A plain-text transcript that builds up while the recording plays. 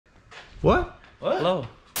What? What? Hello.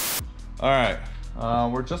 Alright,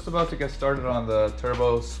 we're just about to get started on the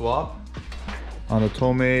turbo swap on the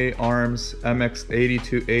Tomei Arms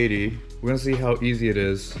MX8280. We're gonna see how easy it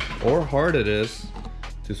is, or hard it is,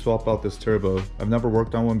 to swap out this turbo. I've never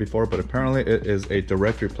worked on one before, but apparently it is a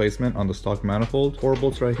direct replacement on the stock manifold. 4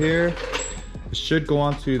 bolts right here. It should go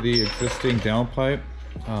onto the existing downpipe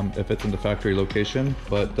if it's in the factory location,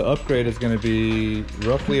 but the upgrade is gonna be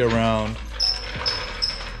roughly around,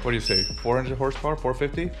 what do you say, 400 horsepower,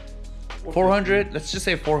 450? 400, let's just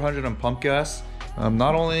say 400 on pump gas.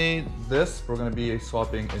 Not only this, we're gonna be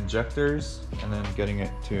swapping injectors and then getting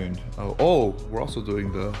it tuned. Oh, we're also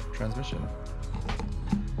doing the transmission.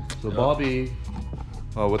 So Bobby,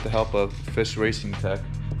 with the help of Fish Racing Tech,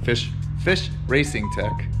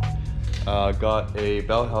 got a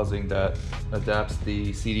bell housing that adapts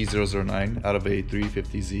the CD009 out of a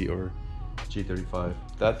 350Z or G35.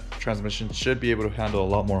 That transmission should be able to handle a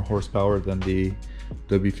lot more horsepower than the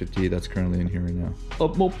W50 that's currently in here right now.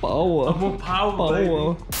 Up more power. Up more power, baby.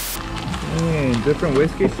 Man, different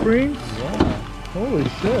wastegate springs? Yeah. Holy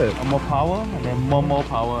shit. More power, and then more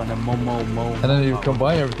power, and then more. And then you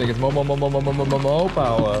combine everything, it's more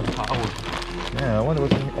power. Power. Yeah, I wonder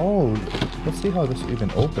what's in here. Oh, let's see how this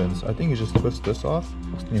even opens. I think you just twist this off.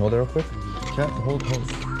 Can you hold it real quick? Can't hold.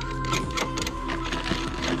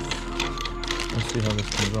 Let's see how this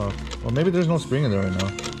comes off. Well, maybe there's no spring in there right now.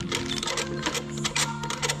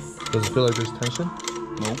 Does it feel like there's tension?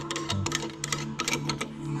 No.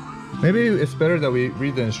 Maybe it's better that we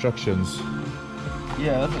read the instructions.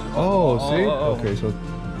 Yeah, that's it. See? Okay,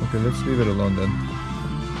 okay, let's leave it alone then.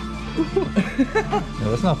 Yeah,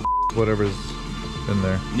 let's not whatever's in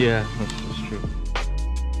there. Yeah, that's true.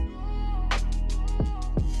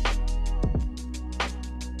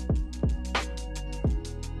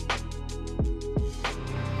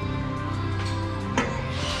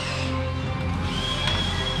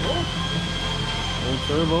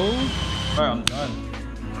 Turbo. Alright, I'm done.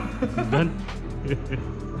 Done?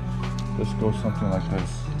 This goes something like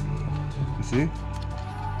this. You see?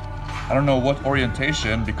 I don't know what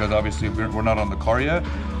orientation, because obviously we're not on the car yet,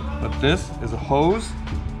 but this is a hose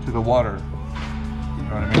to the water. You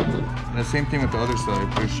know what I mean? And the same thing with the other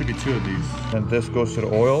side. There should be 2 of these. And this goes to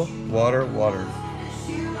the oil, water, water.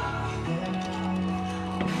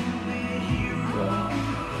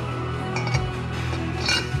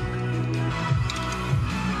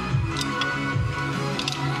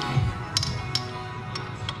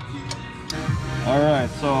 Alright,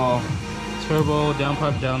 so turbo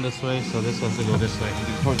downpipe down this way, so this has to go this way.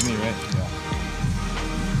 Towards me, right? Yeah.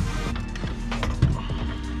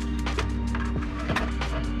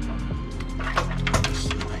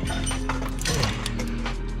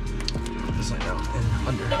 This side out and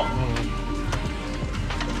under.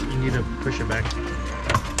 You need to push it back.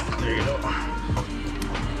 There you go.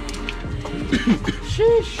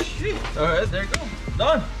 Sheesh. Alright, there you go.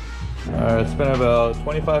 Done. Alright, it's been about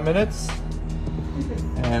 25 minutes.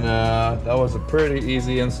 And that was a pretty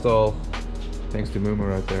easy install, thanks to Mumu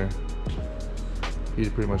right there. He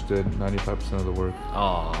pretty much did 95% of the work.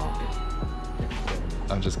 Oh.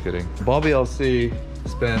 I'm just kidding. Bobby LC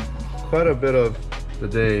spent quite a bit of the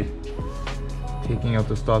day taking out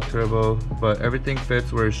the stock turbo, but everything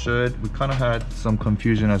fits where it should. We kind of had some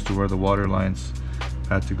confusion as to where the water lines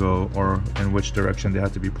had to go or in which direction they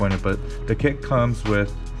had to be pointed, but the kit comes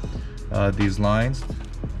with these lines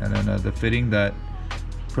and then the fitting that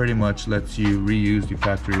pretty much lets you reuse the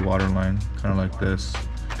factory water line, kind of like this,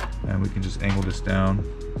 and we can just angle this down.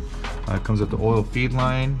 It comes with the oil feed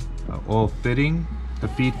line, oil fitting, the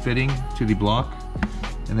feed fitting to the block,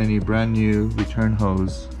 and then a brand new return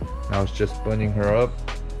hose. Now it's just bunding her up,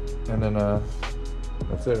 and then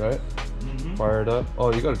that's it, right? Mm-hmm. Fire it up.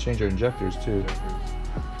 Oh, you got to change your injectors too.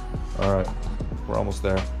 All right, we're almost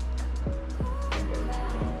there.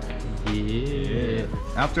 Yeah.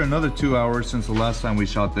 After another 2 hours since the last time we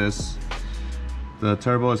shot this, the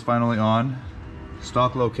turbo is finally on.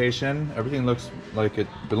 Stock location, everything looks like it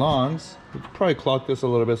belongs. We could probably clock this a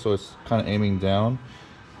little bit so it's kind of aiming down,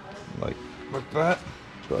 like that.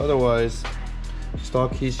 But otherwise,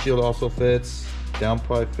 stock heat shield also fits,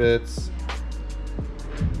 downpipe fits.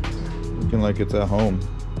 Looking like it's at home.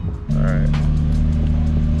 All right.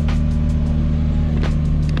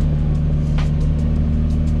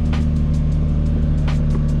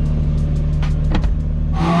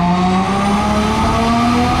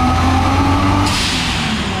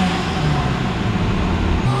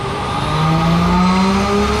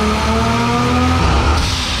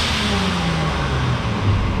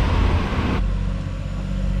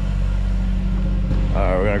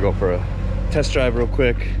 Go for a test drive real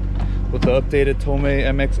quick. with the updated Tomei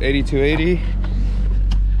MX8280,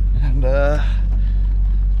 and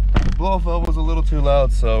blow-off valve was a little too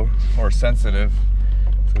loud, or sensitive,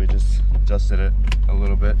 so we just adjusted it a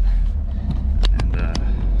little bit, and I'm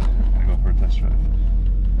gonna go for a test drive.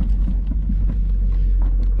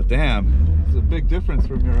 But damn, it's a big difference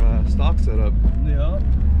from your stock setup. Yeah.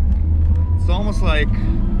 It's almost like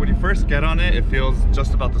when you first get on it, it feels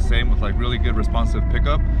just about the same with like really good responsive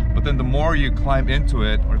pickup. But then the more you climb into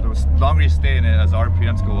it, or the longer you stay in it as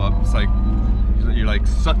RPMs go up, it's like you're like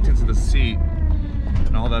sucked into the seat,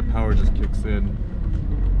 and all that power just kicks in.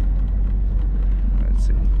 Let's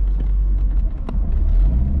see.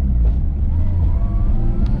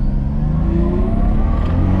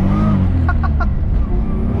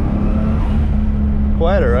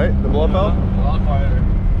 Quieter, right? The blow-off valve? A lot quieter.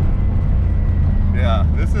 Yeah,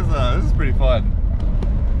 this is pretty fun.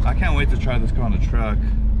 I can't wait to try this car on the track.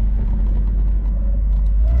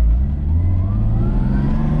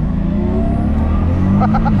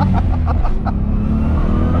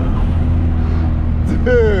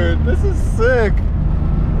 Dude, this is sick.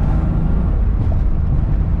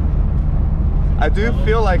 I do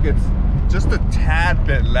feel like it's just a tad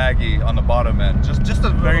bit laggy on the bottom end, just a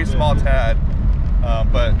very small tad,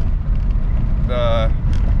 but the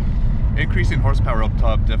increasing horsepower up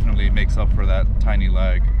top definitely makes up for that tiny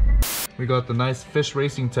lag. We got the nice Fish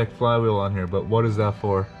Racing Tech flywheel on here, but what is that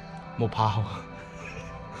for? More power.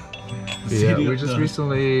 Yeah, we just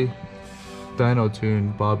recently dyno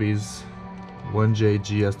tuned Bobby's 1J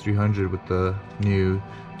GS300 with the new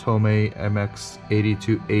Tomei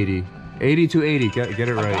MX8280. 8280, get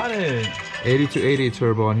it right. I got it. 8280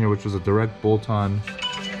 turbo on here, which was a direct bolt-on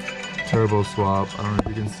turbo swap. I don't know if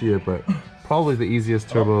you can see it, but probably the easiest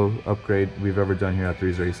turbo upgrade we've ever done here at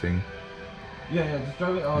Threes Racing. Yeah, just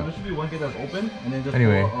drive it. There should be one gate that's open, and then just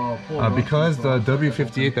anyway, pull because the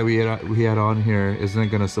W58 that we had on here isn't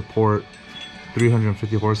gonna support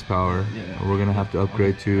 350 horsepower, we're gonna have to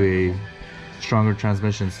upgrade to a stronger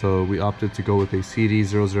transmission. So we opted to go with a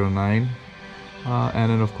CD009,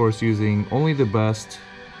 and then of course using only the best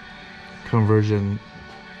conversion.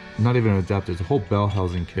 Not even an adapter, it's a whole bell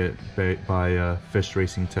housing kit by Fish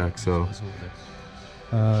Racing Tech. So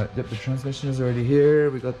yep, the transmission is already here.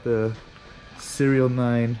 We got the Serial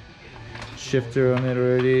 9 shifter on it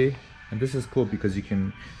already, and this is cool because you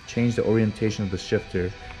can change the orientation of the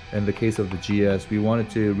shifter. In the case of the GS, we wanted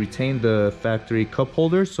to retain the factory cup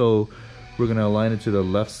holder, so we're going to align it to the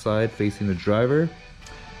left side facing the driver.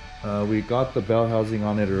 We got the bell housing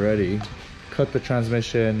on it already, cut the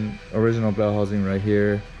transmission original bell housing right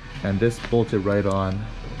here, and this bolted right on.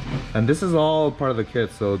 And this is all part of the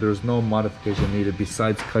kit, so there's no modification needed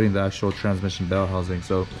besides cutting the actual transmission bell housing.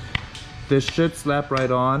 So this should slap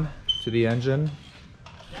right on to the engine,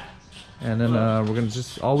 and then we're gonna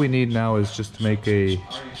all we need now is just to make a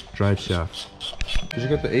drive shaft. Did you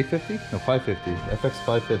get the 850? No, 550. FX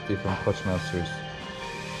 550 from Clutch Masters.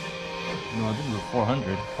 No, this is a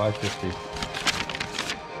 400. 550.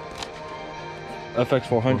 FX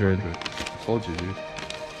 400. I told you, dude.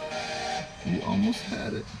 You almost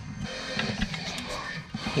had it.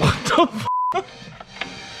 What the f?